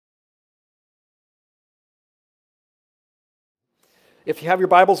If you have your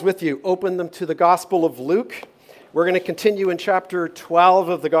Bibles with you, open them to the Gospel of Luke. We're going to continue in chapter 12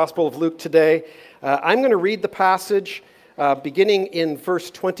 of the Gospel of Luke today. I'm going to read the passage beginning in verse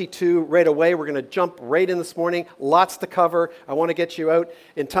 22 right away. We're going to jump right in this morning. Lots to cover. I want to get you out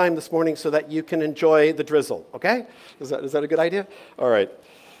in time this morning so that you can enjoy the drizzle, okay? Is that a good idea? All right.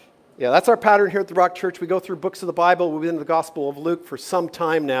 Yeah, that's our pattern here at the Rock Church. We go through books of the Bible. We've been in the Gospel of Luke for some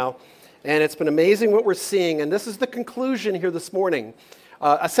time now. And it's been amazing what we're seeing. And this is the conclusion here this morning,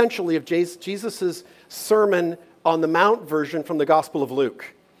 essentially, of Jesus' Sermon on the Mount version from the Gospel of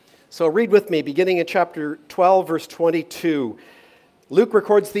Luke. So read with me, beginning in chapter 12, verse 22. Luke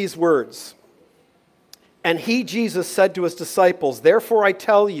records these words. And he, Jesus, said to his disciples, "Therefore I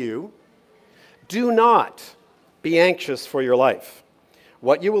tell you, do not be anxious for your life,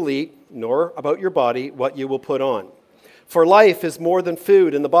 what you will eat, nor about your body, what you will put on. For life is more than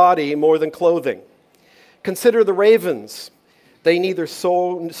food, and the body more than clothing. Consider the ravens. They neither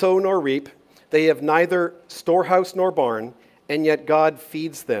sow nor reap. They have neither storehouse nor barn, and yet God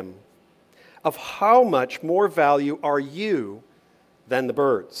feeds them. Of how much more value are you than the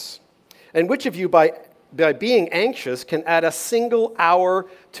birds? And which of you, by being anxious, can add a single hour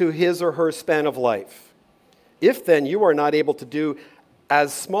to his or her span of life? If then you are not able to do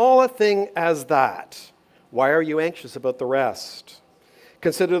as small a thing as that, why are you anxious about the rest?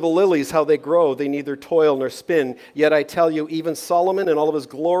 Consider the lilies, how they grow. They neither toil nor spin. Yet I tell you, even Solomon in all of his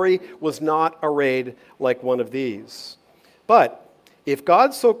glory was not arrayed like one of these. But if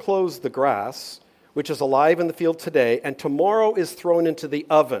God so clothes the grass, which is alive in the field today, and tomorrow is thrown into the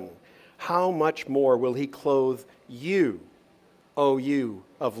oven, how much more will he clothe you, O you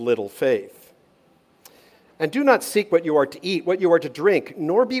of little faith? And do not seek what you are to eat, what you are to drink,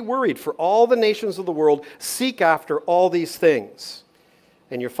 nor be worried, for all the nations of the world seek after all these things,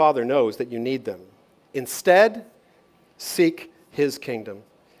 and your Father knows that you need them. Instead, seek his kingdom,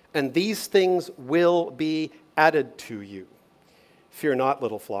 and these things will be added to you. Fear not,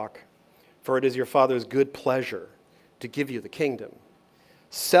 little flock, for it is your Father's good pleasure to give you the kingdom.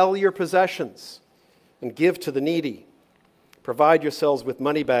 Sell your possessions and give to the needy. Provide yourselves with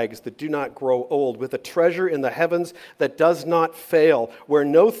money bags that do not grow old, with a treasure in the heavens that does not fail, where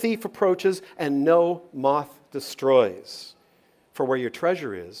no thief approaches and no moth destroys. For where your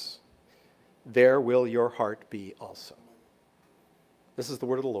treasure is, there will your heart be also." This is the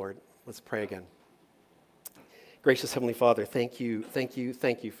word of the Lord. Let's pray again. Gracious Heavenly Father, thank you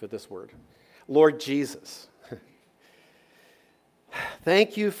for this word. Lord Jesus,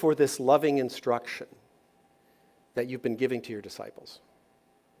 thank you for this loving instruction that you've been giving to your disciples.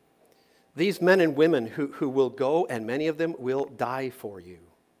 These men and women who will go, and many of them will die for you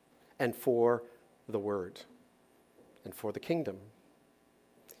and for the word and for the kingdom.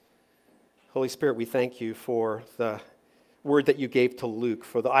 Holy Spirit, we thank you for the word that you gave to Luke,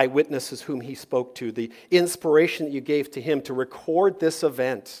 for the eyewitnesses whom he spoke to, the inspiration that you gave to him to record this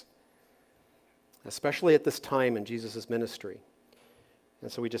event, especially at this time in Jesus' ministry. And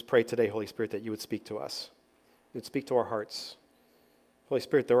so we just pray today, Holy Spirit, that you would speak to us. You'd speak to our hearts. Holy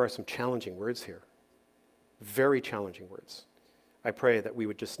Spirit, there are some challenging words here. Very challenging words. I pray that we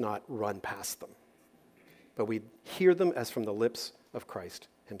would just not run past them, but we'd hear them as from the lips of Christ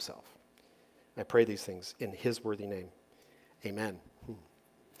himself. I pray these things in his worthy name. Amen.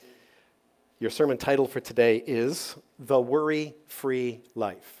 Your sermon title for today is The Worry-Free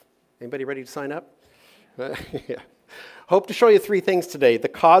Life. Anybody ready to sign up? Yeah. Hope to show you three things today. The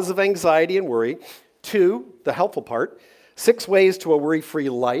cause of anxiety and worry. 2, the helpful part, 6 ways to a worry-free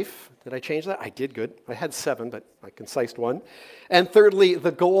life. Did I change that? I did good. I had 7, but I concised 1. And thirdly,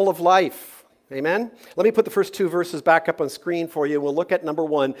 the goal of life. Amen? Let me put the first 2 verses back up on screen for you. We'll look at number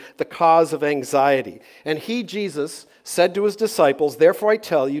 1, the cause of anxiety. And he, Jesus, said to his disciples, "Therefore I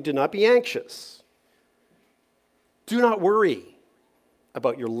tell you, do not be anxious. Do not worry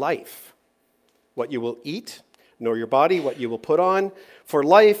about your life, what you will eat, nor your body, what you will put on. For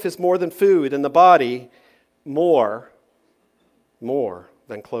life is more than food, and the body more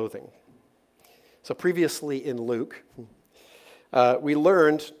than clothing." So previously in Luke, we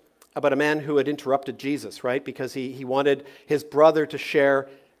learned about a man who had interrupted Jesus, right? Because he wanted his brother to share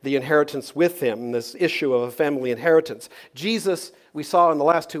the inheritance with him, this issue of a family inheritance. Jesus, we saw in the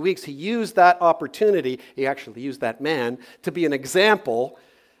last 2 weeks, he used that opportunity, he actually used that man, to be an example,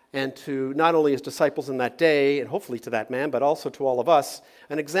 and to not only his disciples in that day, and hopefully to that man, but also to all of us,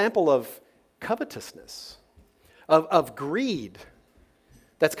 an example of covetousness, of greed,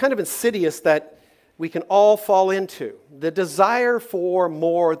 that's kind of insidious that we can all fall into. The desire for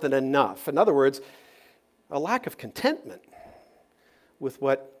more than enough. In other words, a lack of contentment with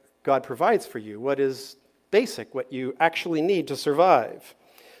what God provides for you, what is basic, what you actually need to survive.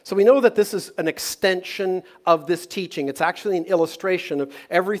 So we know that this is an extension of this teaching. It's actually an illustration of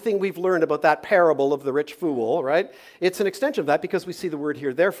everything we've learned about that parable of the rich fool, right? It's an extension of that because we see the word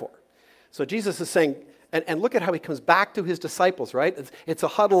here, therefore. So Jesus is saying, and look at how he comes back to his disciples, right? It's a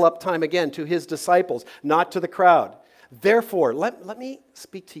huddle up time again to his disciples, not to the crowd. Therefore, let me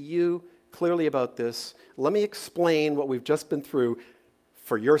speak to you clearly about this. Let me explain what we've just been through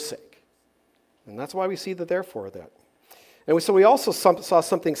for your sake. And that's why we see the therefore of that. And so we also saw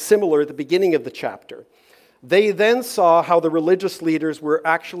something similar at the beginning of the chapter. They then saw how the religious leaders were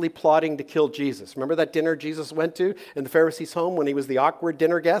actually plotting to kill Jesus. Remember that dinner Jesus went to in the Pharisees' home when he was the awkward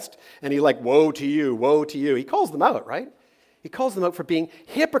dinner guest? And he woe to you, woe to you. He calls them out, right? He calls them out for being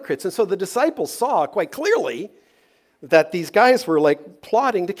hypocrites. And so the disciples saw quite clearly that these guys were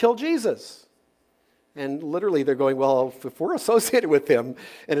plotting to kill Jesus. And literally they're going, well, if we're associated with him,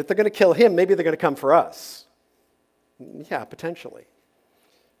 and if they're going to kill him, maybe they're going to come for us. Yeah, potentially.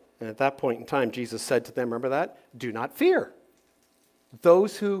 And at that point in time, Jesus said to them, remember that? Do not fear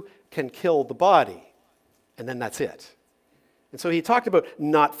those who can kill the body. And then that's it. And so he talked about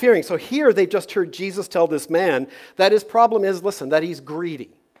not fearing. So here they just heard Jesus tell this man that his problem is, listen, that he's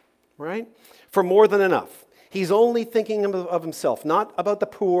greedy, right? For more than enough. He's only thinking of himself, not about the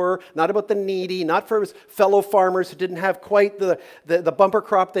poor, not about the needy, not for his fellow farmers who didn't have quite the bumper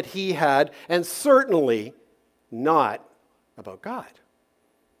crop that he had, and certainly not about God,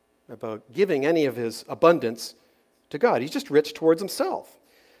 about giving any of his abundance to God. He's just rich towards himself.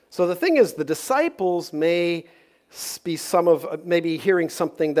 So the thing is, the disciples may be maybe hearing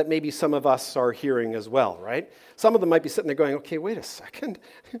something that maybe some of us are hearing as well, right? Some of them might be sitting there going, okay, wait a second.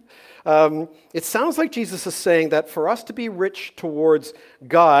 It sounds like Jesus is saying that for us to be rich towards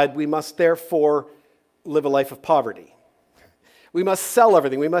God, we must therefore live a life of poverty. We must sell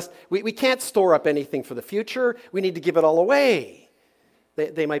everything. We can't store up anything for the future. We need to give it all away.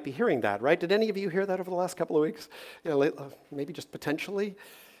 They might be hearing that, right? Did any of you hear that over the last couple of weeks? Maybe just potentially?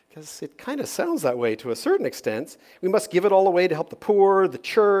 Because it kind of sounds that way to a certain extent. We must give it all away to help the poor, the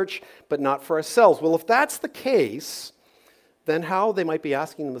church, but not for ourselves. Well, if that's the case, then they might be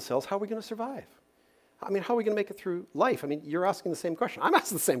asking themselves, how are we going to survive? How are we going to make it through life? You're asking the same question. I'm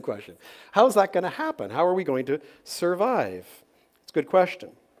asking the same question. How is that going to happen? How are we going to survive? It's a good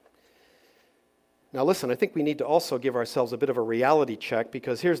question. Now listen, I think we need to also give ourselves a bit of a reality check,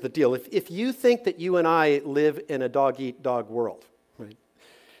 because here's the deal. If you think that you and I live in a dog-eat-dog world, right?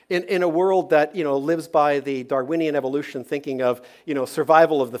 In a world that lives by the Darwinian evolution thinking of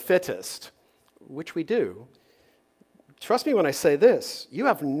survival of the fittest, which we do, trust me when I say this, you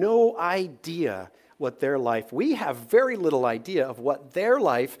have no idea what their life, we have very little idea of what their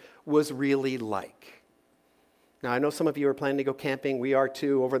life was really like. Now, I know some of you are planning to go camping. We are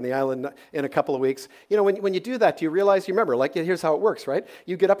too, over in the island in a couple of weeks. When you do that, do you realize, remember, here's how it works, right?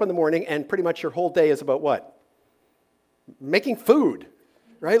 You get up in the morning and pretty much your whole day is about what? Making food,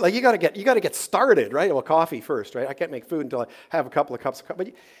 right? You got to get started, right? Well, coffee first, right? I can't make food until I have a couple of cups of coffee.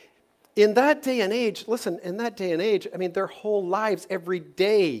 But in that day and age, their whole lives, every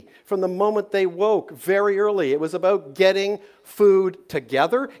day, from the moment they woke, very early, it was about getting food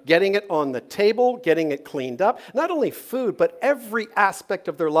together, getting it on the table, getting it cleaned up. Not only food, but every aspect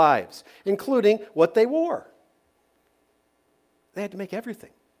of their lives, including what they wore. They had to make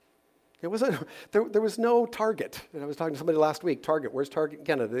everything. There was no Target. And I was talking to somebody last week, Target, where's Target in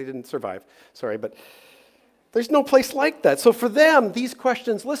Canada? They didn't survive, sorry, but there's no place like that. So for them, these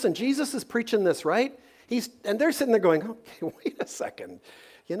questions, listen, Jesus is preaching this, right? And they're sitting there going, okay, wait a second.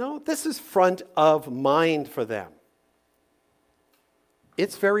 This is front of mind for them.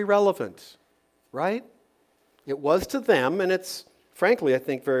 It's very relevant, right? It was to them, and it's, frankly, I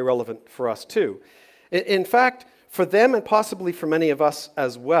think, very relevant for us too. In fact, for them and possibly for many of us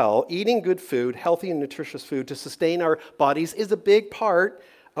as well, eating good food, healthy and nutritious food to sustain our bodies is a big part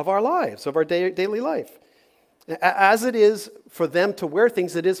of our lives, of our daily life. As it is for them to wear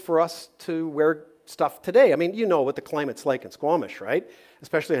things, it is for us to wear stuff today. You know what the climate's like in Squamish, right?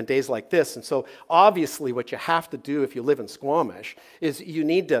 Especially on days like this. And so obviously what you have to do if you live in Squamish is you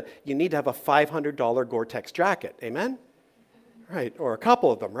need to have a $500 Gore-Tex jacket. Amen? Right, or a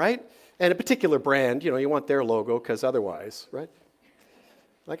couple of them, right? And a particular brand, you want their logo, because otherwise, right?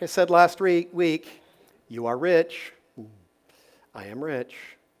 Like I said last week, you are rich. I am rich.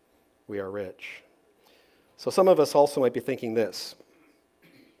 We are rich. So some of us also might be thinking this.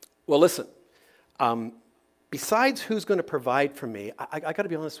 Well, listen, besides who's going to provide for me, I got to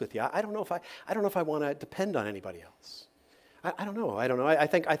be honest with you. I don't know if I want to depend on anybody else. I don't know. I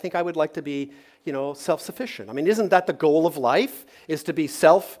think I would like to be, self-sufficient. Isn't that the goal of life? Is to be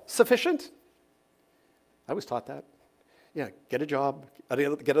self-sufficient? I was taught that. Yeah, get a job,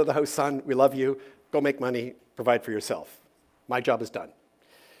 get out of the house, son, we love you, go make money, provide for yourself. My job is done.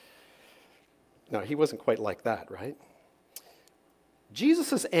 No, he wasn't quite like that, right?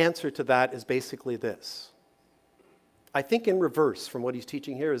 Jesus' answer to that is basically this. I think in reverse from what he's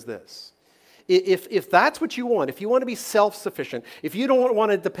teaching here is this. If that's what you want, if you want to be self-sufficient, if you don't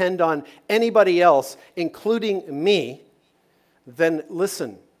want to depend on anybody else, including me, then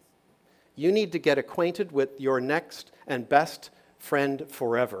listen, you need to get acquainted with your next and best friend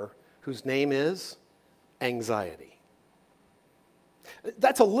forever, whose name is anxiety.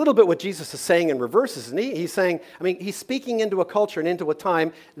 That's a little bit what Jesus is saying in reverse, isn't he? He's saying, he's speaking into a culture and into a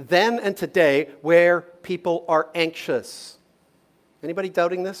time then and today where people are anxious. Anybody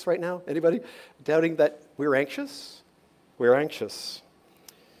doubting this right now? Anybody doubting that we're anxious? We're anxious.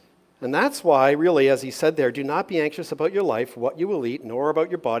 And that's why, really, as he said there, do not be anxious about your life, what you will eat, nor about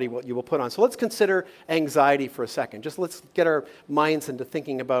your body, what you will put on. So let's consider anxiety for a second. Just let's get our minds into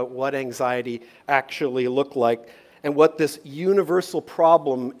thinking about what anxiety actually looked like and what this universal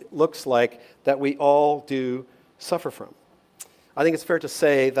problem looks like that we all do suffer from. I think it's fair to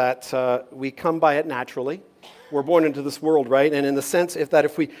say that we come by it naturally. We're born into this world, right? And in the sense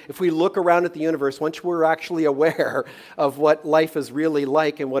if we look around at the universe, once we're actually aware of what life is really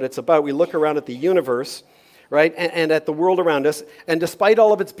like and what it's about, we look around at the universe, right, and at the world around us, and despite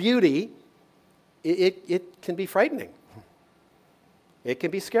all of its beauty, it can be frightening. It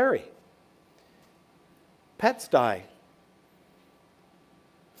can be scary. Pets die.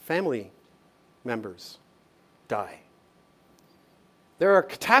 Family members die. There are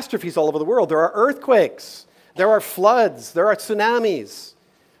catastrophes all over the world. There are earthquakes. There are floods, there are tsunamis.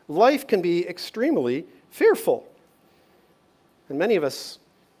 Life can be extremely fearful. And many of us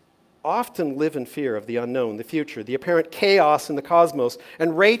often live in fear of the unknown, the future, the apparent chaos in the cosmos.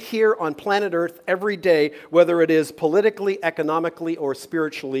 And right here on planet Earth every day, whether it is politically, economically, or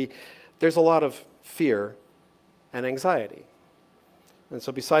spiritually, there's a lot of fear and anxiety. And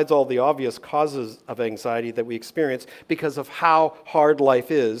so besides all the obvious causes of anxiety that we experience because of how hard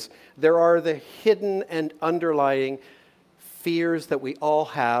life is, there are the hidden and underlying fears that we all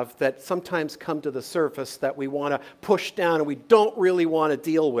have that sometimes come to the surface that we want to push down and we don't really want to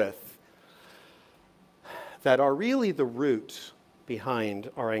deal with, that are really the root behind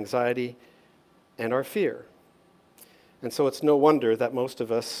our anxiety and our fear. And so it's no wonder that most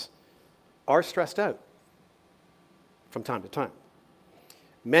of us are stressed out from time to time.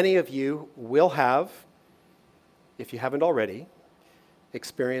 Many of you will have, if you haven't already,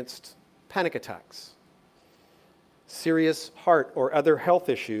 experienced panic attacks, serious heart or other health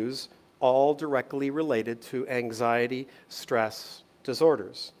issues, all directly related to anxiety, stress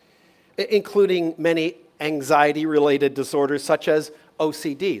disorders, including many anxiety-related disorders such as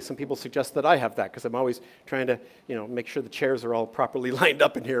OCD. Some people suggest that I have that because I'm always trying to, make sure the chairs are all properly lined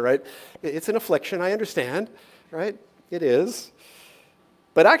up in here, right? It's an affliction, I understand, right? It is.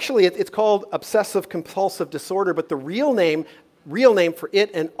 But actually, it's called obsessive-compulsive disorder, but the real name for it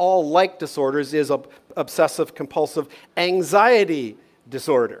and all like disorders is obsessive-compulsive anxiety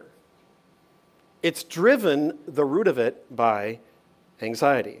disorder. It's driven, the root of it, by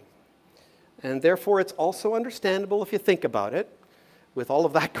anxiety. And therefore, it's also understandable if you think about it, with all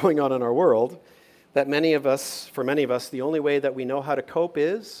of that going on in our world, that for many of us, the only way that we know how to cope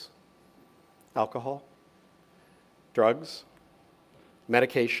is alcohol, drugs,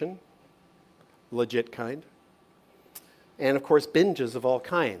 medication, legit kind, and of course binges of all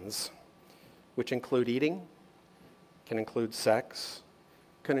kinds, which include eating, can include sex,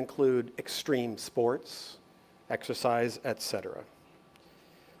 can include extreme sports, exercise, etc.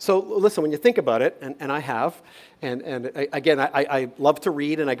 So listen, when you think about it, and I have, and again, I love to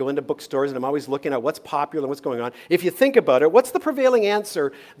read, and I go into bookstores, and I'm always looking at what's popular and what's going on. If you think about it, what's the prevailing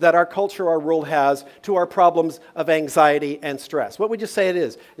answer that our culture, our world has to our problems of anxiety and stress? What would you say it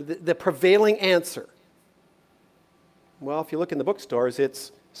is? The prevailing answer? Well, if you look in the bookstores,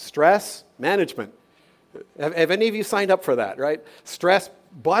 it's stress management. Have any of you signed up for that, right? Stress,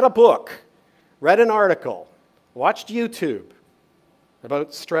 bought a book, read an article, watched YouTube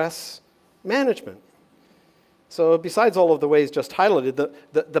about stress management. So besides all of the ways just highlighted,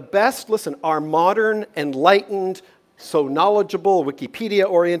 the best, listen, our modern, enlightened, so knowledgeable,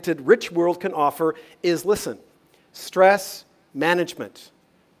 Wikipedia-oriented, rich world can offer is, listen, stress management,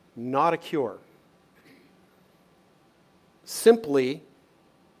 not a cure. Simply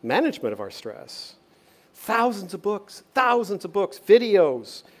management of our stress. Thousands of books,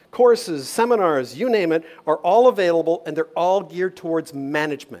 videos, courses, seminars, you name it, are all available, and they're all geared towards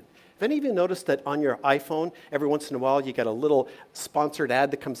management. Have any of you noticed that on your iPhone, every once in a while, you get a little sponsored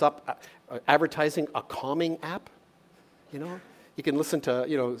ad that comes up advertising a calming app? You know, you can listen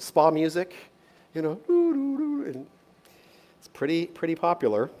to, spa music, and it's pretty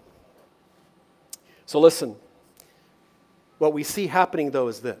popular. So listen, what we see happening, though,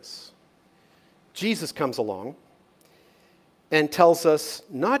 is this. Jesus comes along and tells us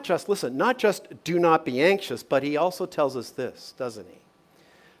not just do not be anxious, but he also tells us this, doesn't he?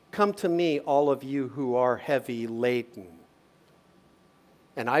 Come to me, all of you who are heavy laden,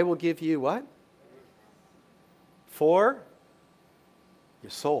 and I will give you what? For your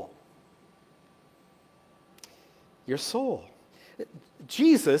soul. Your soul.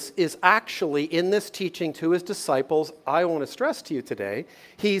 Jesus is actually, in this teaching to his disciples, I want to stress to you today,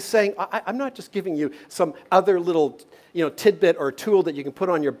 he's saying, I'm not just giving you some other little tidbit or tool that you can put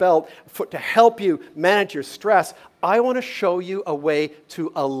on your belt to help you manage your stress. I want to show you a way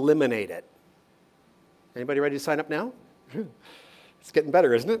to eliminate it. Anybody ready to sign up now? It's getting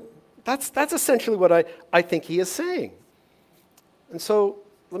better, isn't it? That's essentially what I think he is saying. And so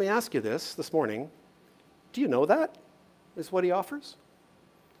let me ask you this morning. Do you know that is what he offers?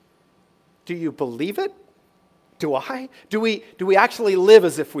 Do you believe it? Do I? Do we actually live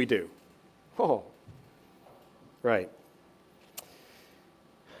as if we do? Oh, right.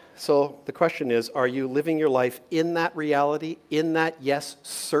 So the question is, are you living your life in that reality, in that, yes,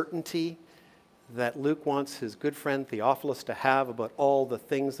 certainty that Luke wants his good friend Theophilus to have about all the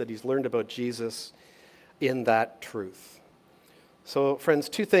things that he's learned about Jesus, in that truth? So, friends,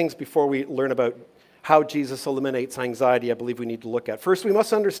 two things before we learn about how Jesus eliminates anxiety, I believe we need to look at. First, we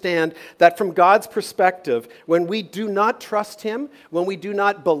must understand that from God's perspective, when we do not trust him, when we do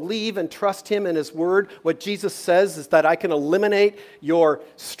not believe and trust him and his word, what Jesus says is that I can eliminate your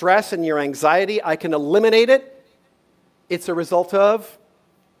stress and your anxiety. I can eliminate it. It's a result of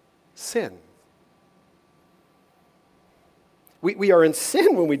sin. We are in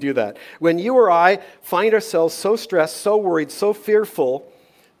sin when we do that. When you or I find ourselves so stressed, so worried, so fearful,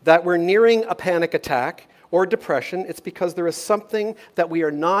 that we're nearing a panic attack or depression, it's because there is something that we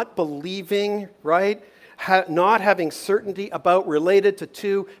are not believing, right? Not having certainty about, related to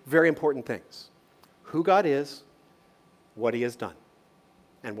two very important things. Who God is, what he has done,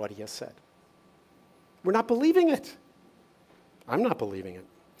 and what he has said. We're not believing it. I'm not believing it.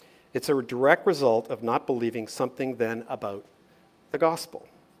 It's a direct result of not believing something then about the gospel.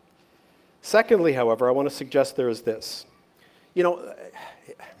 Secondly, however, I want to suggest there is this.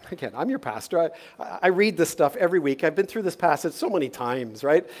 Again, I'm your pastor. I read this stuff every week. I've been through this passage so many times,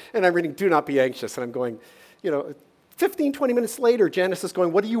 right? And I'm reading, do not be anxious. And I'm going, 15, 20 minutes later, Janice is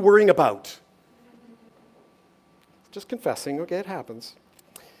going, what are you worrying about? Just confessing, okay, it happens.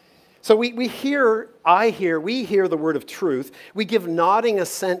 So we hear the word of truth. We give nodding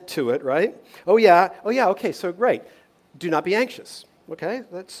assent to it, right? Oh yeah, okay, so great. Do not be anxious. Okay,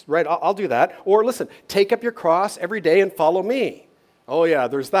 that's right, I'll do that. Or listen, take up your cross every day and follow me. Oh yeah,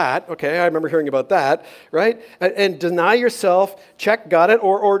 there's that. Okay, I remember hearing about that, right? And deny yourself, check, got it.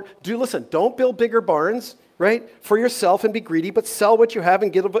 Or don't build bigger barns, right, for yourself and be greedy, but sell what you have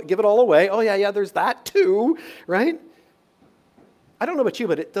and give it all away. Oh yeah, there's that too, right? I don't know about you,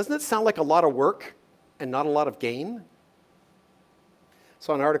 but doesn't it sound like a lot of work and not a lot of gain? I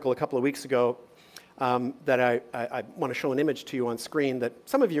saw an article a couple of weeks ago that I want to show an image to you on screen that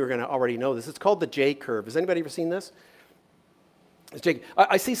some of you are going to already know this. It's called the J curve. Has anybody ever seen this?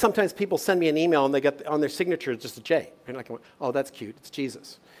 I see sometimes people send me an email and they get on their signature just a J. And I can, oh, that's cute. It's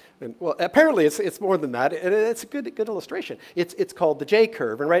Jesus. And, well, apparently it's more than that. It's a good illustration. It's called the J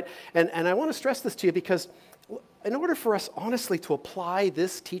curve, and I want to stress this to you because in order for us honestly to apply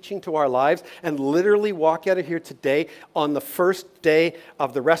this teaching to our lives and literally walk out of here today on the first day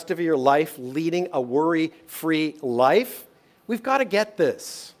of the rest of your life leading a worry-free life, we've got to get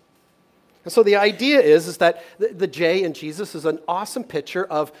this. And so the idea is that the J in Jesus is an awesome picture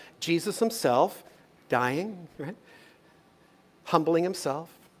of Jesus himself dying, right? Humbling himself,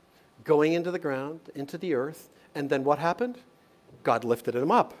 going into the ground, into the earth, and then what happened? God lifted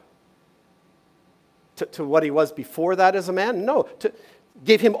him up. To what he was before that as a man? No,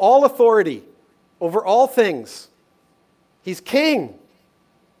 gave him all authority over all things. He's king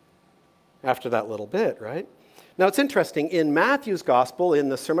after that little bit, right? Now, it's interesting. In Matthew's gospel, in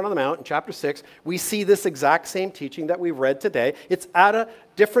the Sermon on the Mount, in chapter 6, we see this exact same teaching that we've read today. It's at a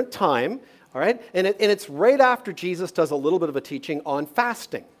different time, all right? And it's right after Jesus does a little bit of a teaching on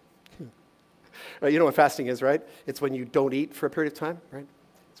fasting. You know what fasting is, right? It's when you don't eat for a period of time, right?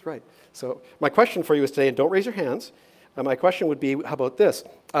 That's right. So my question for you is today, and don't raise your hands, my question would be, how about this?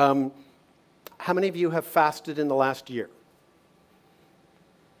 How many of you have fasted in the last year?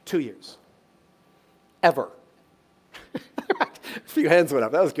 2 years. Ever. A few hands went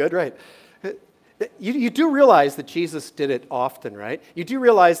up. That was good, right? You do realize that Jesus did it often, right? You do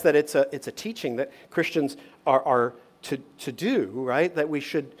realize that it's a teaching that Christians are to do, right? That we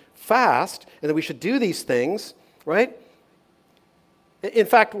should fast and that we should do these things, right? In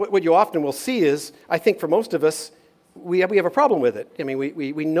fact, what you often will see is, I think for most of us, we have a problem with it. I mean,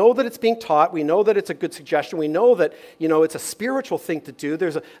 we know that it's being taught. We know that it's a good suggestion. We know that, it's a spiritual thing to do.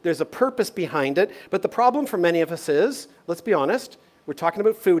 There's a purpose behind it. But the problem for many of us is, let's be honest, we're talking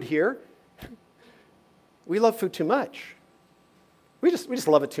about food here. We love food too much. We just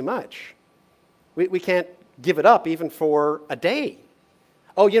love it too much. We can't give it up even for a day.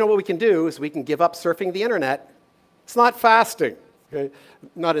 Oh, what we can do is we can give up surfing the internet. It's not fasting. Okay?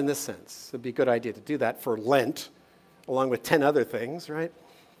 Not in this sense. It'd be a good idea to do that for Lent, along with 10 other things, right?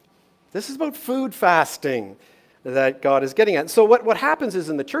 This is about food fasting that God is getting at. So what happens is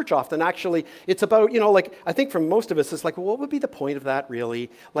in the church often, actually, it's about, I think for most of us, it's like, well, what would be the point of that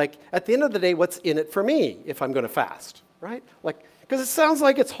really? Like, at the end of the day, what's in it for me if I'm going to fast, right? Because it sounds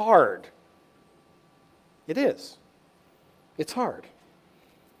like it's hard. It is. It's hard.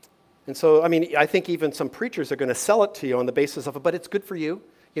 And so, I think even some preachers are going to sell it to you on the basis of it, but it's good for you.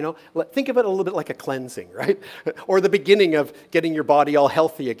 Think of it a little bit like a cleansing, right? Or the beginning of getting your body all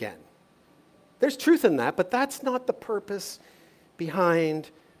healthy again. There's truth in that, but that's not the purpose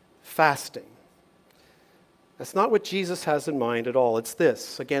behind fasting. That's not what Jesus has in mind at all. It's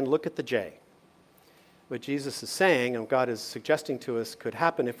this. Again, look at the J. What Jesus is saying, and God is suggesting to us could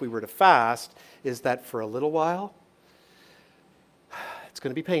happen if we were to fast, is that for a little while, it's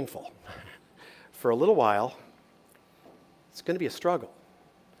going to be painful. For a little while, it's going to be a struggle.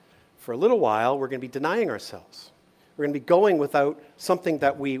 For a little while, we're going to be denying ourselves. We're going to be going without something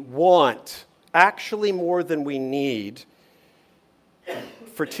that we want, actually more than we need,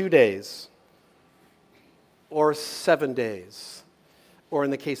 for 2 days, or 7 days, or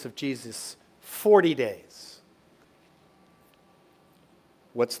in the case of Jesus, 40 days.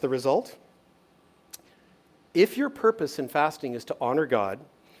 What's the result? If your purpose in fasting is to honor God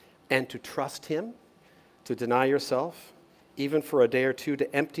and to trust Him, to deny yourself, even for a day or two,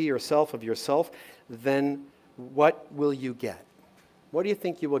 to empty yourself of yourself, then what will you get? What do you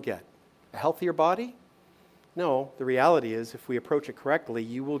think you will get? A healthier body? No, the reality is if we approach it correctly,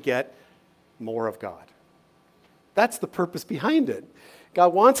 you will get more of God. That's the purpose behind it.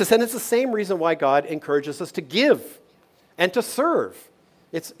 God wants us, and it's the same reason why God encourages us to give and to serve.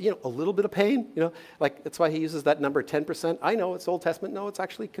 It's, a little bit of pain, that's why He uses that number 10%. I know it's Old Testament. No, it's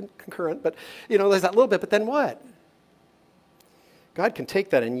actually concurrent, but, there's that little bit, but then what? God can take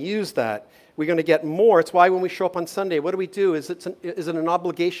that and use that. We're going to get more. It's why when we show up on Sunday, what do? Is it an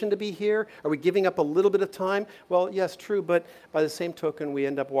obligation to be here? Are we giving up a little bit of time? Well, yes, true, but by the same token, we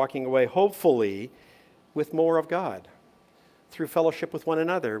end up walking away, hopefully, with more of God, through fellowship with one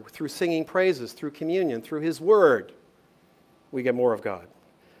another, through singing praises, through communion, through His Word. We get more of God.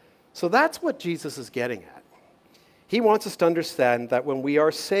 So that's what Jesus is getting at. He wants us to understand that when we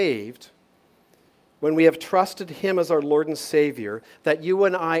are saved, when we have trusted Him as our Lord and Savior, that you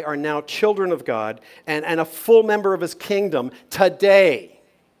and I are now children of God and a full member of His kingdom today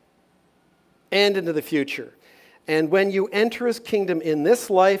and into the future. And when you enter His kingdom in this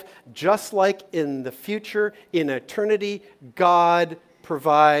life, just like in the future, in eternity, God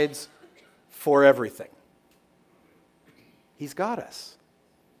provides for everything. He's got us.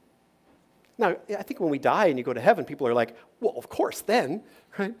 Now, I think when we die and you go to heaven, people are like, well, of course then,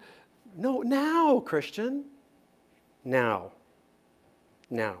 right? No, now, Christian. Now.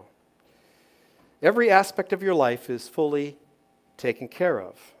 Every aspect of your life is fully taken care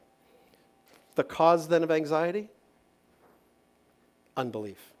of. The cause then of anxiety?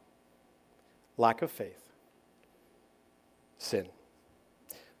 Unbelief. Lack of faith. Sin.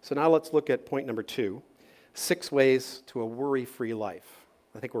 So now let's look at point number 2, 6 ways to a worry-free life.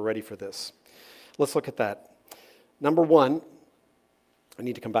 I think we're ready for this. Let's look at that. Number 1, I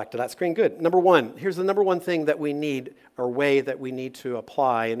need to come back to that screen. Good. Number 1, here's the number 1 thing that we need, or way that we need to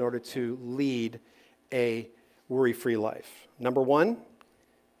apply in order to lead a worry-free life. Number 1,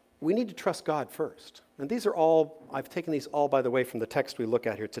 we need to trust God first. And these are all, I've taken these all, by the way, from the text we look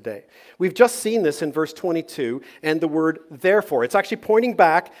at here today. We've just seen this in verse 22 and the word therefore. It's actually pointing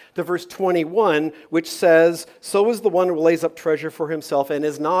back to verse 21, which says, so is the one who lays up treasure for himself and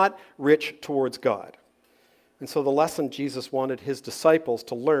is not rich towards God. And so the lesson Jesus wanted His disciples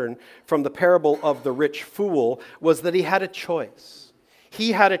to learn from the parable of the rich fool was that he had a choice.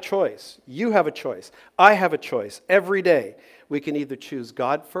 He had a choice. You have a choice. I have a choice. Every day, we can either choose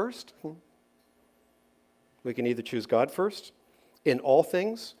God first. We can either choose God first, in all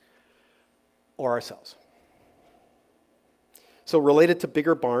things or ourselves. So related to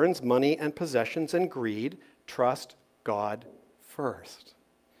bigger barns, money and possessions and greed, trust God first.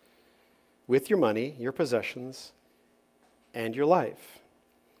 With your money, your possessions, and your life.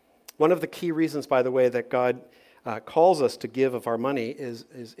 One of the key reasons, by the way, that God calls us to give of our money is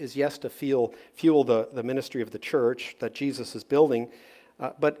yes, to fuel the ministry of the church that Jesus is building.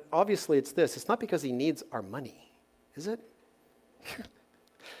 But obviously it's this. It's not because he needs our money, is it?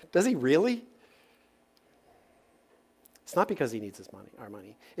 Does he really? It's not because he needs our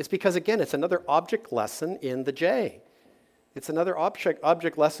money. It's because, again, it's another object lesson in the J. It's another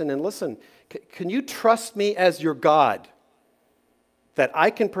object lesson in, listen, can you trust me as your God? That I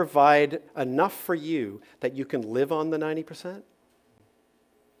can provide enough for you that you can live on the 90%?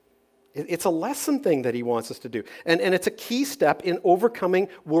 It's a lesson thing that he wants us to do. And it's a key step in overcoming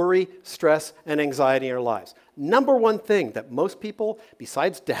worry, stress, and anxiety in our lives. Number one thing that most people,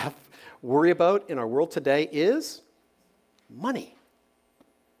 besides death, worry about in our world today is money.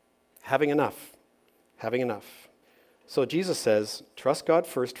 Having enough. Having enough. So Jesus says, trust God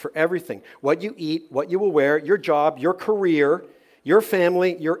first for everything. What you eat, what you will wear, your job, your career, your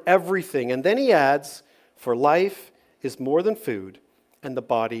family, your everything. And then he adds, for life is more than food, and the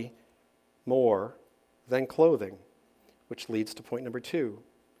body more than clothing. Which leads to point number 2.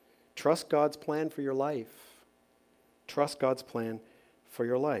 Trust God's plan for your life. Trust God's plan for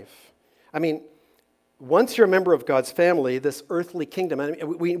your life. I mean, once you're a member of God's family, this earthly kingdom, and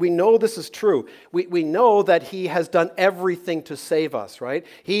we know this is true. We know that he has done everything to save us, right?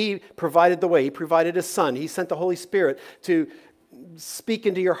 He provided the way. He provided his son. He sent the Holy Spirit to speak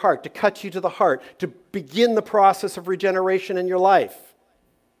into your heart, to cut you to the heart, to begin the process of regeneration in your life,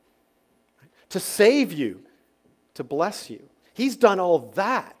 to save you, to bless you. He's done all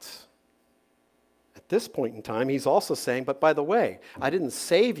that. At this point in time, he's also saying, but by the way, I didn't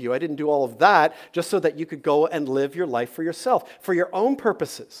save you. I didn't do all of that just so that you could go and live your life for yourself, for your own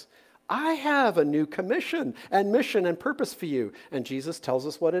purposes. I have a new commission and mission and purpose for you. And Jesus tells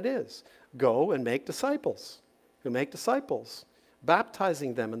us what it is. Go and make disciples. Who make disciples.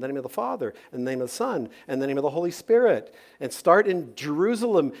 Baptizing them in the name of the Father, in the name of the Son, in the name of the Holy Spirit. And start in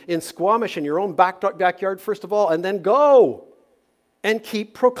Jerusalem, in Squamish, in your own backyard first of all, and then go and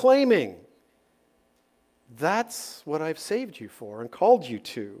keep proclaiming. That's what I've saved you for and called you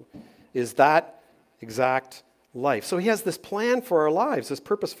to, is that exact life. So he has this plan for our lives, this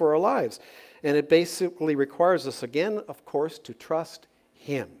purpose for our lives. And it basically requires us, again, of course, to trust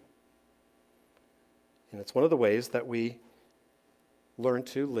him. And it's one of the ways that we learn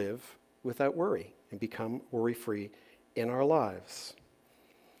to live without worry and become worry-free in our lives.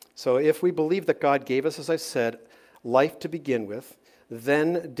 So if we believe that God gave us, as I said, life to begin with,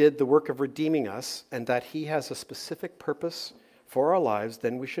 then did the work of redeeming us, and that he has a specific purpose for our lives,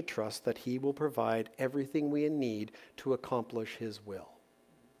 then we should trust that he will provide everything we need to accomplish his will.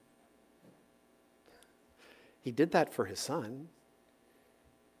 He did that for his son.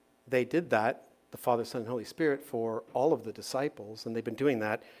 They did that, the Father, Son, and Holy Spirit, for all of the disciples, and they've been doing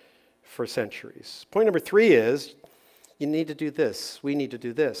that for centuries. Point number 3 is, you need to do this. We need to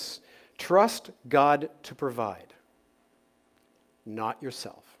do this. Trust God to provide, not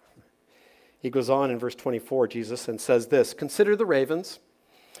yourself. He goes on in verse 24, Jesus, and says this, consider the ravens.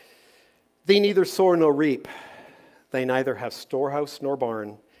 They neither sow nor reap. They neither have storehouse nor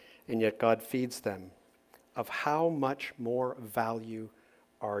barn, and yet God feeds them. Of how much more value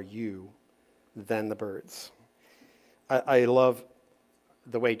are you than the birds? I love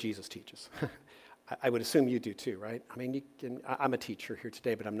the way Jesus teaches. I would assume you do too, right? I mean, I'm a teacher here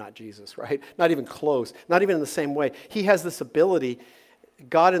today, but I'm not Jesus, right? Not even close, not even in the same way. He has this ability,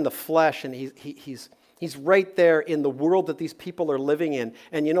 God in the flesh, and he's right there in the world that these people are living in.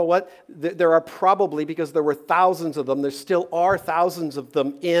 And you know what? There are probably, because there were thousands of them, there still are thousands of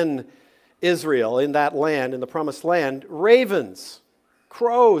them in Israel, in that land, in the promised land, ravens,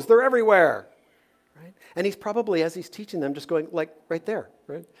 crows, they're everywhere. Right? And he's probably, as he's teaching them, just going like right there.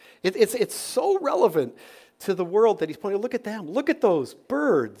 Right? It's so relevant to the world that he's pointing, look at them, look at those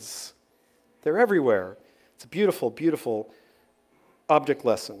birds. They're everywhere. It's a beautiful, beautiful object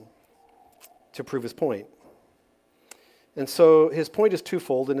lesson to prove his point. And so his point is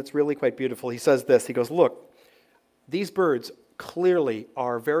twofold, and it's really quite beautiful. He says this, he goes, look, these birds clearly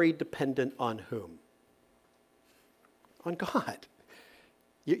are very dependent on whom? On God.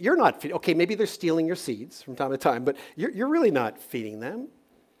 You're not feeding, okay, maybe they're stealing your seeds from time to time, but you're really not feeding them.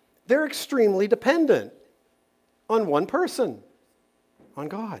 They're extremely dependent on one person, on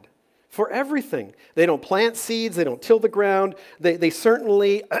God. for everything. They don't plant seeds. They don't till the ground. They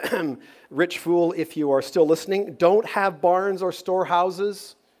certainly, rich fool, if you are still listening, don't have barns or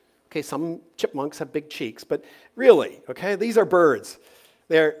storehouses. Okay, some chipmunks have big cheeks, but really, okay, these are birds.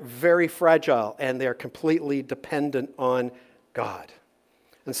 They're very fragile, and they're completely dependent on God.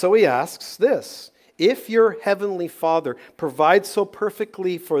 And so he asks this: if your heavenly Father provides so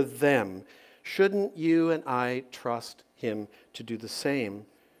perfectly for them, shouldn't you and I trust him to do the same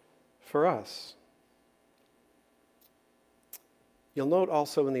for us? You'll note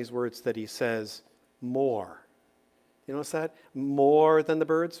also in these words that he says more. You notice that? More than the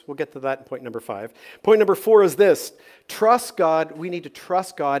birds? We'll get to that in point number 5. Point number 4 is this: trust God. We need to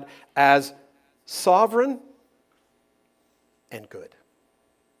trust God as sovereign and good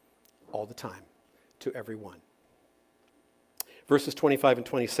all the time to everyone. Verses 25 and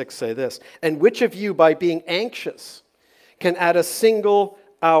 26 say this: and which of you, by being anxious, can add a single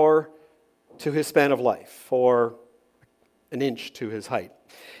hour to his span of life, or an inch to his height?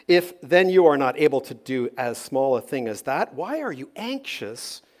 If then you are not able to do as small a thing as that, why are you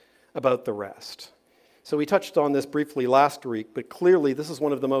anxious about the rest? So we touched on this briefly last week, but clearly this is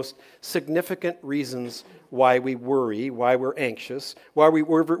one of the most significant reasons why we worry, why we're anxious, why we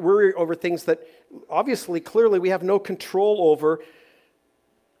worry over things that obviously, clearly we have no control over.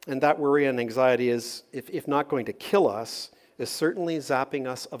 And that worry and anxiety is, if not going to kill us, is certainly zapping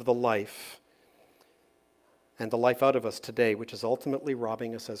us of the life and the life out of us today, which is ultimately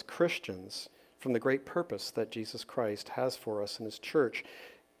robbing us as Christians from the great purpose that Jesus Christ has for us in his church.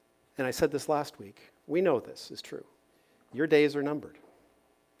 And I said this last week. We know this is true. Your days are numbered.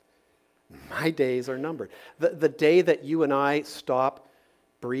 My days are numbered. The day that you and I stop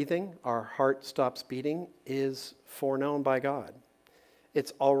breathing, our heart stops beating, is foreknown by God.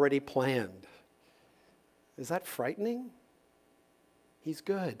 It's already planned. Is that frightening? He's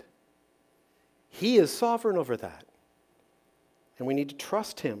good. He is sovereign over that. And we need to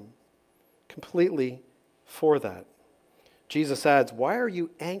trust him completely for that. Jesus adds, why are you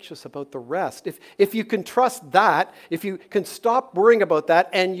anxious about the rest? If you can trust that, if you can stop worrying about that,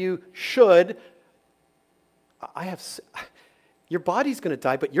 and you should, your body's going to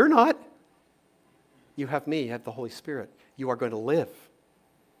die, but you're not. You have me, you have the Holy Spirit. You are going to live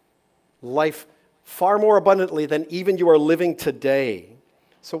life far more abundantly than even you are living today.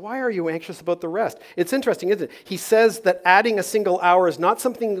 So why are you anxious about the rest? It's interesting, isn't it? He says that adding a single hour is not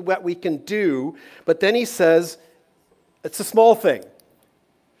something that we can do, but then he says it's a small thing.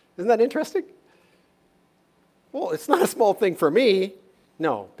 Isn't that interesting? Well, it's not a small thing for me.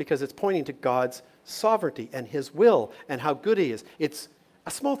 No, because it's pointing to God's sovereignty and his will and how good he is. It's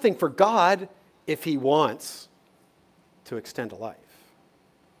a small thing for God if he wants to extend a life,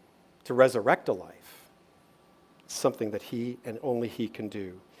 to resurrect a life. Something that he and only he can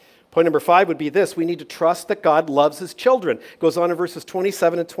do. Point number 5 would be this: we need to trust that God loves his children. It goes on in verses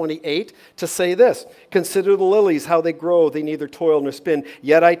 27 and 28 to say this: consider the lilies, how they grow, they neither toil nor spin.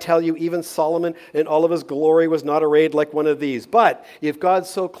 Yet I tell you, even Solomon in all of his glory was not arrayed like one of these. But if God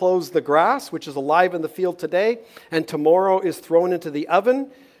so clothes the grass, which is alive in the field today, and tomorrow is thrown into the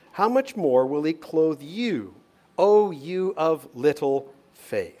oven, how much more will he clothe you, O you of little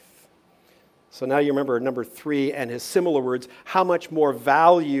faith? So now you remember number 3 and his similar words: how much more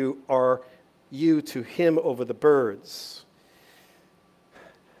value are you to him over the birds?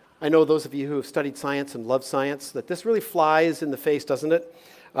 I know those of you who have studied science and love science that this really flies in the face, doesn't it,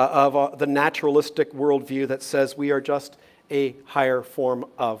 of the naturalistic worldview that says we are just a higher form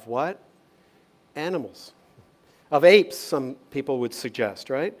of what? Animals. Of apes, some people would suggest,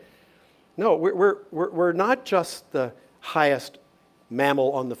 right? No, we're not just the highest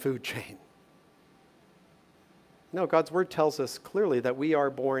mammal on the food chain. No, God's word tells us clearly that we are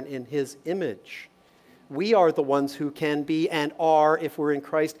born in his image. We are the ones who can be and are, if we're in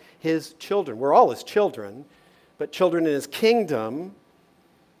Christ, his children. We're all his children, but children in his kingdom,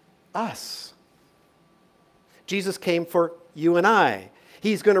 us. Jesus came for you and I.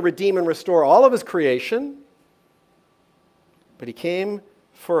 He's going to redeem and restore all of his creation, but he came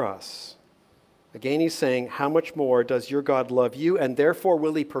for us. Again, he's saying, how much more does your God love you, and therefore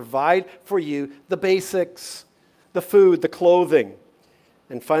will he provide for you the basics, the food, the clothing.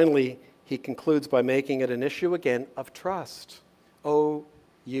 And finally, he concludes by making it an issue again of trust. Oh,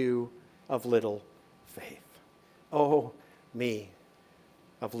 you of little faith. Oh, me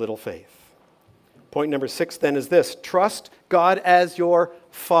of little faith. Point number 6 then is this: trust God as your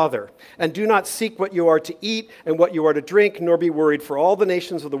Father, and do not seek what you are to eat and what you are to drink, nor be worried, for all the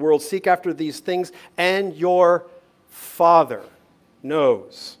nations of the world seek after these things, and your Father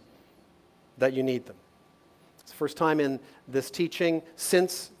knows that you need them. First time in this teaching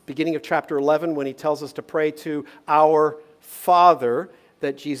since beginning of chapter 11 when he tells us to pray to our Father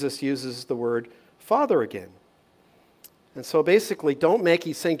that Jesus uses the word Father again. And so basically,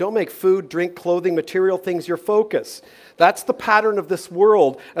 he's saying, don't make food, drink, clothing, material things your focus. That's the pattern of this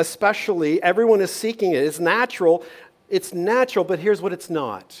world, especially. Everyone is seeking it. It's natural, but here's what it's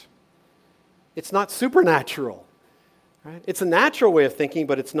not. It's not supernatural. Right? It's a natural way of thinking,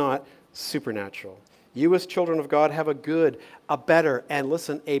 but it's not supernatural. You as children of God have a good, a better, and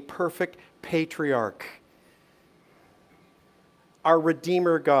listen, a perfect patriarch. Our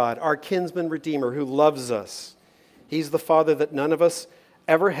Redeemer God, our kinsman Redeemer who loves us. He's the Father that none of us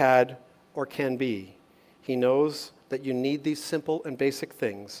ever had or can be. He knows that you need these simple and basic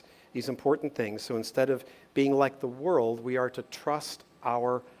things, these important things. So instead of being like the world, we are to trust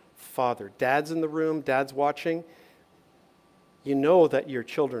our Father. Dads in the room, dads watching, you know that your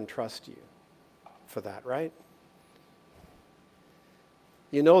children trust you for that, right?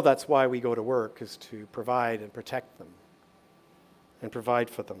 You know that's why we go to work, is to provide and protect them and provide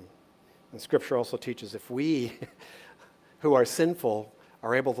for them. And Scripture also teaches if we, who are sinful,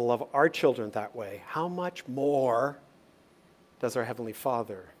 are able to love our children that way, how much more does our Heavenly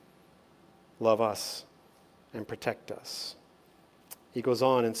Father love us and protect us? He goes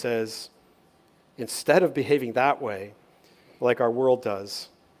on and says, instead of behaving that way, like our world does,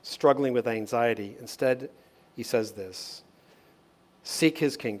 struggling with anxiety, instead, he says this, seek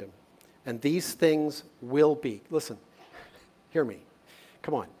his kingdom, and these things will be. Listen, hear me.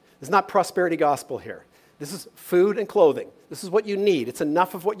 Come on. This is not prosperity gospel here. This is food and clothing. This is what you need. It's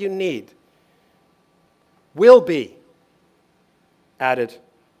enough of what you need. Will be added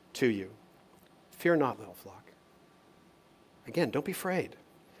to you. Fear not, little flock. Again, don't be afraid,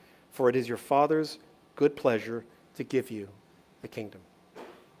 for it is your Father's good pleasure to give you the kingdom.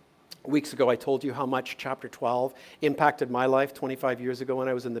 Weeks ago, I told you how much chapter 12 impacted my life 25 years ago when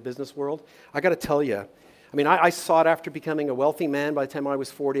I was in the business world. I got to tell you, I sought after becoming a wealthy man. By the time I was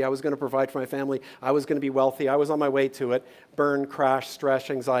 40, I was going to provide for my family. I was going to be wealthy. I was on my way to it. Burn, crash, stress,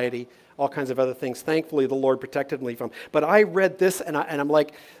 anxiety, all kinds of other things. Thankfully, the Lord protected me from. But I read this, and I'm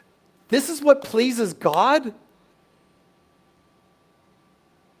like, this is what pleases God?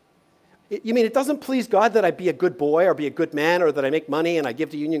 You mean it doesn't please God that I be a good boy or be a good man or that I make money and I give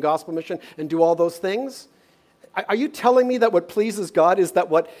to Union Gospel Mission and do all those things? Are you telling me that what pleases God is that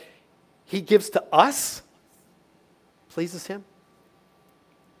what he gives to us pleases him?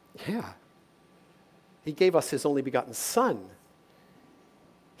 Yeah. He gave us his only begotten Son.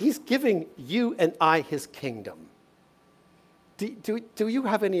 He's giving you and I his kingdom. Do you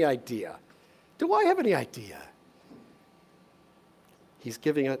have any idea? Do I have any idea? He's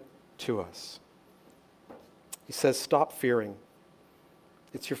giving it to us. He says, stop fearing.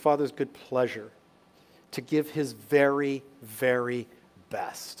 It's your Father's good pleasure to give his very, very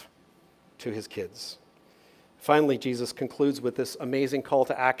best to his kids. Finally, Jesus concludes with this amazing call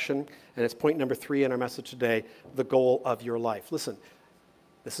to action, and it's point number 3 in our message today, the goal of your life. Listen,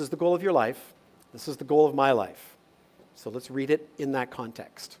 this is the goal of your life. This is the goal of my life. So let's read it in that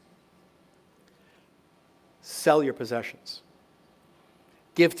context. Sell your possessions.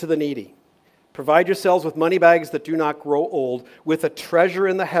 Give to the needy. Provide yourselves with money bags that do not grow old, with a treasure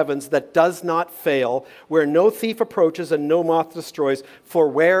in the heavens that does not fail, where no thief approaches and no moth destroys. For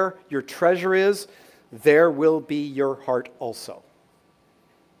where your treasure is, there will be your heart also.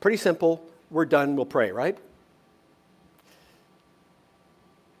 Pretty simple. We're done. We'll pray, right?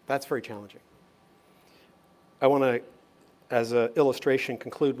 That's very challenging. I want to, as an illustration,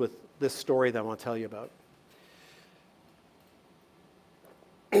 conclude with this story that I want to tell you about.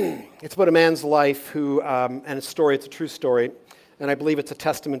 It's about a man's life who, and a story, it's a true story, and I believe it's a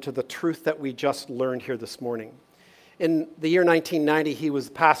testament to the truth that we just learned here this morning. In the year 1990, he was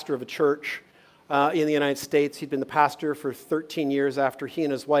pastor of a church in the United States. He'd been the pastor for 13 years after he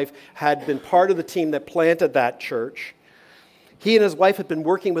and his wife had been part of the team that planted that church. He and his wife had been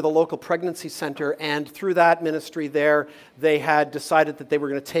working with a local pregnancy center, and through that ministry there, they had decided that they were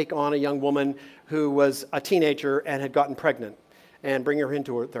going to take on a young woman who was a teenager and had gotten pregnant, and bring her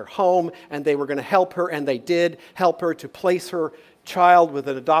into their home, and they were going to help her, and they did help her to place her child with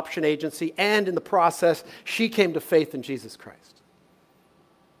an adoption agency, and in the process, she came to faith in Jesus Christ.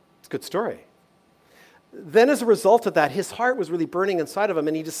 It's a good story. Then as a result of that, his heart was really burning inside of him,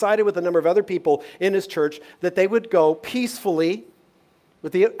 and he decided with a number of other people in his church that they would go peacefully,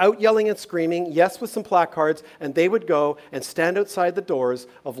 without yelling and screaming, yes, with some placards, and they would go and stand outside the doors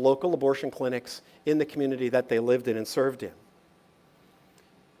of local abortion clinics in the community that they lived in and served in.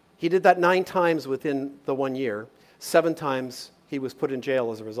 He did that 9 times within the 1 year. 7 times he was put in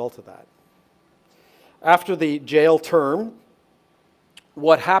jail as a result of that. After the jail term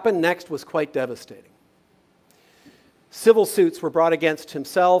What happened next was quite devastating. Civil suits were brought against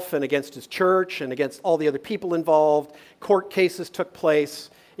himself and against his church and against all the other people involved. Court cases took place.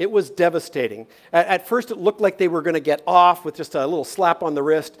 It was devastating. At first, it looked like they were going to get off with just a little slap on the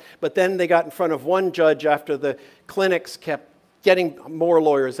wrist, but then they got in front of one judge after the clinics kept getting more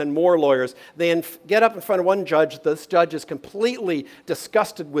lawyers and more lawyers. They get up in front of one judge. This judge is completely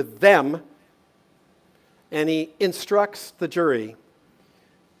disgusted with them, and he instructs the jury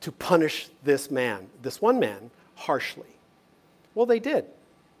to punish this man, this one man, harshly. Well, they did.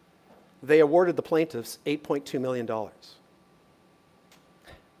 They awarded the plaintiffs $8.2 million.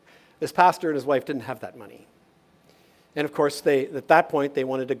 This pastor and his wife didn't have that money. And of course, at that point, they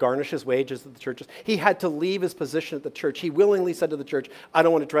wanted to garnish his wages at the churches. He had to leave his position at the church. He willingly said to the church, I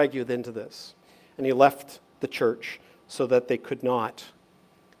don't want to drag you into this. And he left the church so that they could not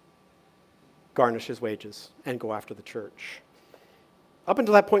garnish his wages and go after the church. Up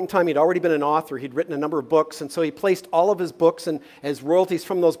until that point in time, he'd already been an author. He'd written a number of books, and so he placed all of his books and his royalties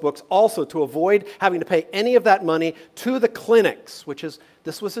from those books also to avoid having to pay any of that money to the clinics,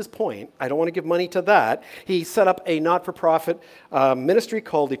 this was his point. I don't want to give money to that. He set up a not-for-profit ministry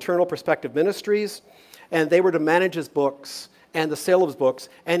called Eternal Perspective Ministries, and they were to manage his books and the sale of his books,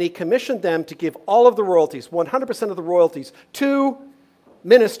 and he commissioned them to give all of the royalties, 100% of the royalties, to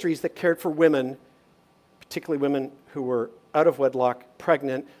ministries that cared for women, particularly women who were out of wedlock,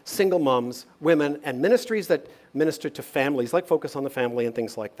 pregnant, single moms, women, and ministries that ministered to families, like Focus on the Family and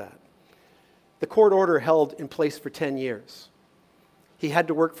things like that. The court order held in place for 10 years. He had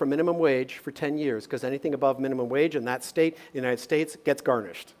to work for minimum wage for 10 years because anything above minimum wage in that state, the United States, gets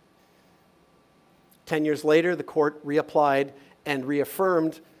garnished. 10 years later, the court reapplied and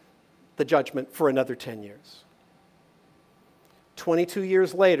reaffirmed the judgment for another 10 years. 22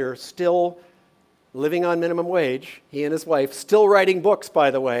 years later, still living on minimum wage, he and his wife, still writing books,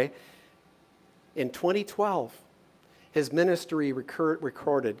 by the way. In 2012, his ministry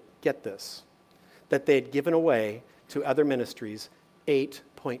recorded, get this, that they had given away to other ministries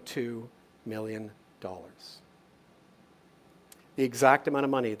 $8.2 million. The exact amount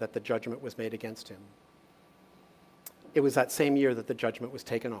of money that the judgment was made against him. It was that same year that the judgment was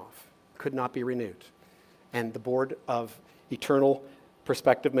taken off, could not be renewed. And the board of Eternal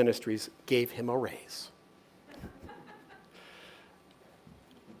Perspective Ministries gave him a raise.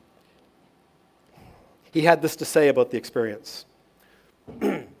 He had this to say about the experience.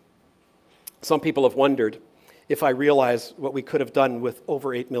 Some people have wondered if I realize what we could have done with over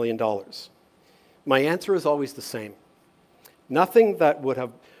 $8 million. My answer is always the same. Nothing that would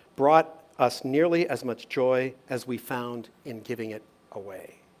have brought us nearly as much joy as we found in giving it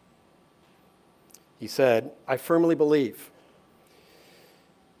away. He said, I firmly believe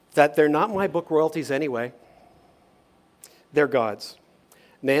that they're not my book royalties anyway. They're God's.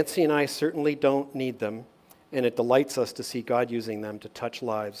 Nancy and I certainly don't need them, and it delights us to see God using them to touch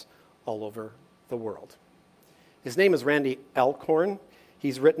lives all over the world. His name is Randy Alcorn.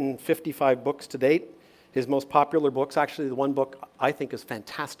 He's written 55 books to date. His most popular books, actually the one book I think is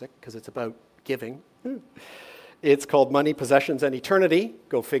fantastic because it's about giving. It's called Money, Possessions, and Eternity.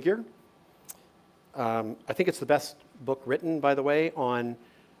 Go figure. I think it's the best book written, by the way, on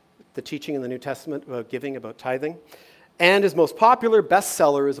the teaching in the New Testament about giving, about tithing. And his most popular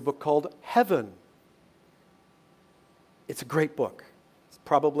bestseller is a book called Heaven. It's a great book. It's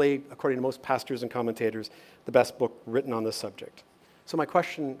probably, according to most pastors and commentators, the best book written on this subject. So my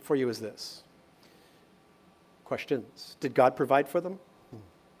question for you is this. Questions. Did God provide for them?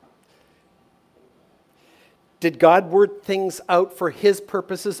 Did God work things out for his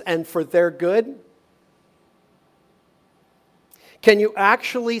purposes and for their good? Can you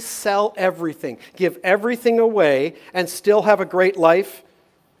actually sell everything, give everything away, and still have a great life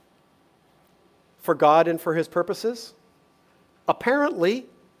for God and for his purposes? Apparently.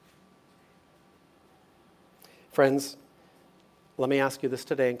 Friends, let me ask you this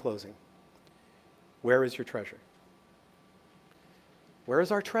today in closing. Where is your treasure? Where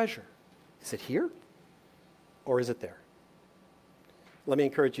is our treasure? Is it here or is it there? Let me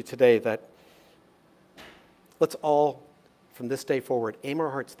encourage you today that let's all, from this day forward, aim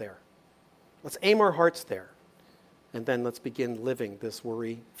our hearts there. Let's aim our hearts there. And then let's begin living this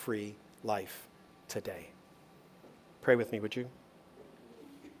worry-free life today. Pray with me, would you?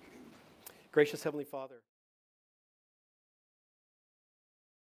 Gracious Heavenly Father.